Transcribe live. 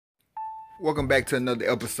Welcome back to another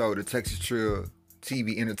episode of Texas Trill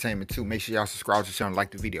TV Entertainment 2. Make sure y'all subscribe to the channel and like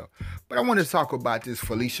the video. But I want to talk about this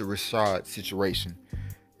Phylicia Rashad situation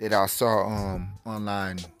that I saw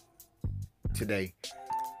online today.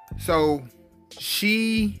 So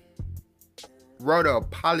she wrote an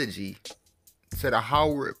apology to the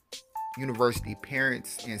Howard University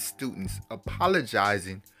parents and students,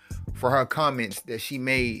 apologizing for her comments that she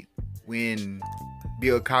made when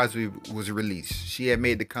Bill Cosby was released. She had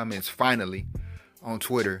made the comments finally on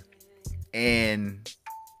Twitter, and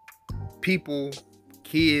people,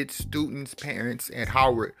 kids, students, parents at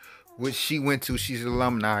Howard, which she went to, she's an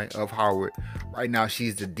alumni of Howard. Right now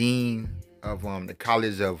she's the dean of the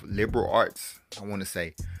College of Liberal Arts, I want to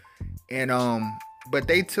say. And but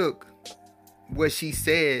they took what she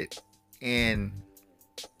said and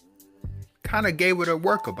kind of gave it a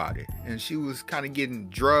work about it, and she was kind of getting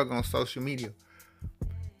drugged on social media.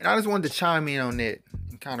 And I just wanted to chime in on that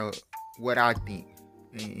and kind of what I think.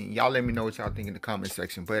 And y'all let me know what y'all think in the comment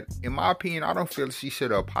section. But in my opinion, I don't feel she should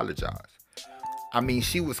have apologized. I mean,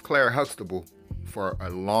 she was Claire Huxtable for a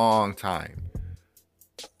long time.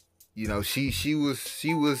 You know, she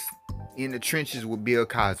was in the trenches with Bill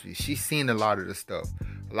Cosby. She's seen a lot of the stuff.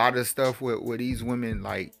 A lot of the stuff where these women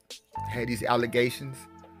like had these allegations.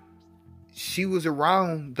 She was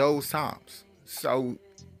around those times. So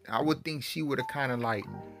I would think she would have kind of like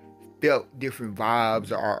felt different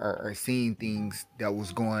vibes or seen things that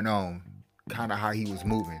was going on, kind of how he was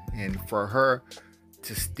moving. And for her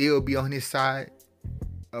to still be on his side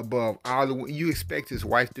above all the, you expect his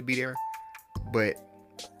wife to be there, but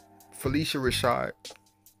Phylicia Rashad,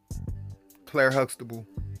 Claire Huxtable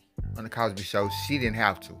on the Cosby Show, she didn't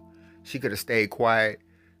have to. She could have stayed quiet.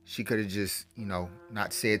 She could have just, you know,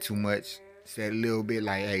 not said too much. Said a little bit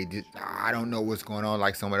like, hey, I don't know what's going on,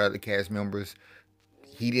 like some of the other cast members.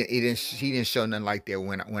 She didn't show nothing like that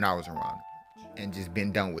when I was around, and just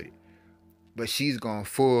been done with it. But she's gone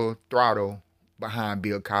full throttle behind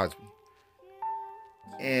Bill Cosby.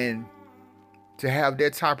 And to have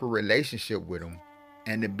that type of relationship with him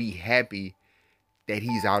and to be happy that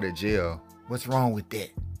he's out of jail, what's wrong with that?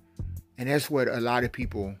 And that's what a lot of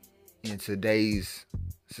people in today's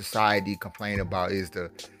society complain about, is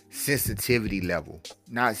the sensitivity level.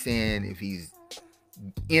 Not saying if he's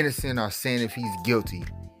innocent or saying if he's guilty.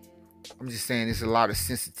 I'm just saying there's a lot of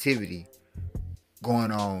sensitivity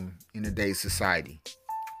going on in today's society.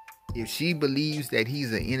 If she believes that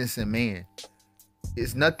he's an innocent man,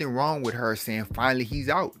 there's nothing wrong with her saying finally he's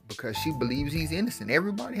out, because she believes he's innocent.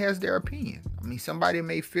 Everybody has their opinion. I mean, somebody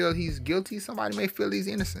may feel he's guilty, somebody may feel he's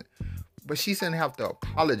innocent. But she shouldn't have to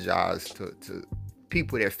apologize to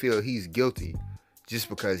people that feel he's guilty just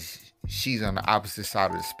because she's on the opposite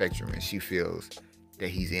side of the spectrum and she feels that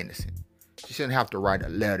he's innocent. She shouldn't have to write a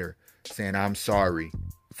letter saying, I'm sorry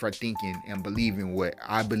for thinking and believing what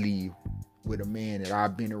I believe with a man that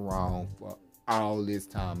I've been around for all this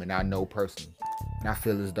time and I know personally. And I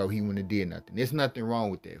feel as though he wouldn't have did nothing. There's nothing wrong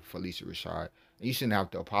with that, Phylicia Rashad. You shouldn't have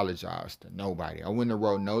to apologize to nobody. I wouldn't have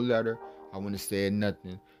wrote no letter. I wouldn't have said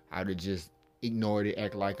nothing. I'd have just ignored it,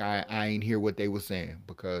 act like I ain't hear what they were saying,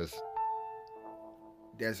 because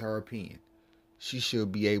that's her opinion. She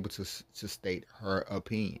should be able to state her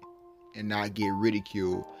opinion and not get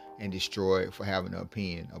ridiculed and destroyed for having an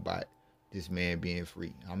opinion about this man being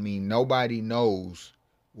free. I mean, nobody knows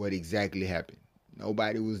what exactly happened.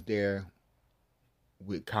 Nobody was there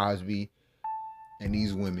with Cosby and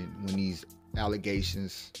these women when these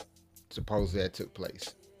allegations supposedly that took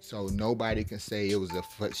place. So nobody can say it was a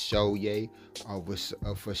for show yay or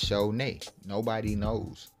a for show nay. Nobody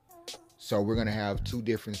knows. So we're gonna have two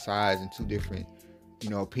different sides and two different,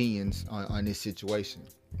 opinions on this situation.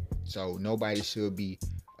 So nobody should be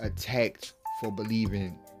attacked for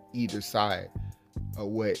believing either side of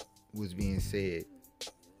what was being said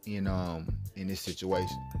in this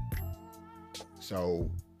situation. So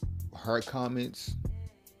her comments,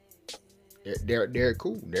 they're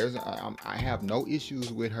cool. I have no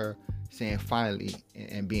issues with her saying finally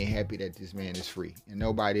and being happy that this man is free, and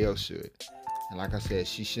nobody else should. And like I said,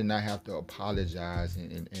 she should not have to apologize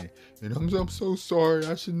and I'm so sorry,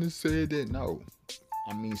 I shouldn't have said that. No,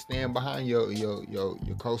 I mean, stand behind your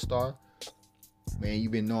co-star, man.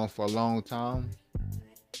 You've been known for a long time.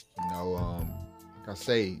 Like I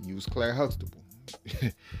say, you was Claire Huxtable.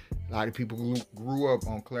 A lot of people grew up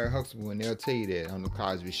on Claire Huxtable, and they'll tell you that on the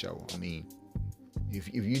Cosby Show. I mean, if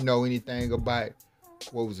you know anything about,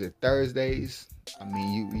 what was it, Thursdays? I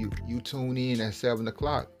mean, you tune in at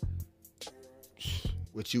 7:00.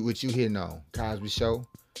 What you hitting on? Cosby Show,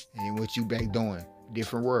 and what you back doing?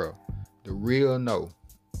 Different World. The real know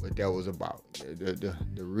what that was about. The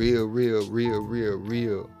real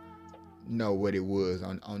know what it was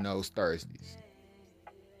on those Thursdays.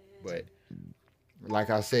 But like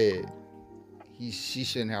I said, she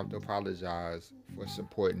shouldn't have to apologize for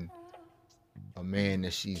supporting a man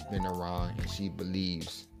that she's been around and she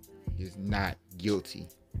believes is not guilty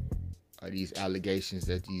of these allegations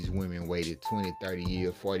that these women waited 20, 30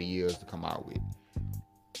 years, 40 years to come out with.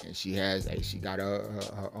 And she got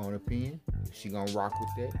her own opinion. She gonna rock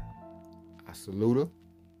with that. I salute her.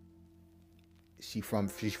 She's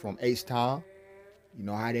from H-Town. You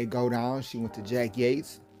know how they go down. She went to Jack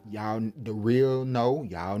Yates. Y'all, the real know.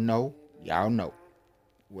 Y'all know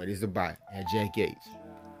what it's about at Jack Yates.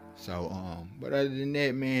 So, but other than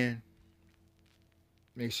that, man,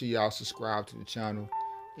 make sure y'all subscribe to the channel.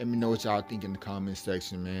 Let me know what y'all think in the comment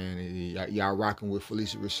section, man. Y'all rocking with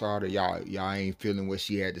Phylicia Rashad, or y'all ain't feeling what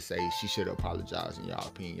she had to say. She should apologize in y'all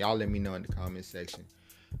opinion. Y'all let me know in the comment section.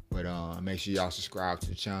 But make sure y'all subscribe to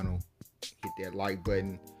the channel. Hit that like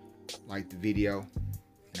button, like the video,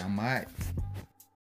 and I'm out.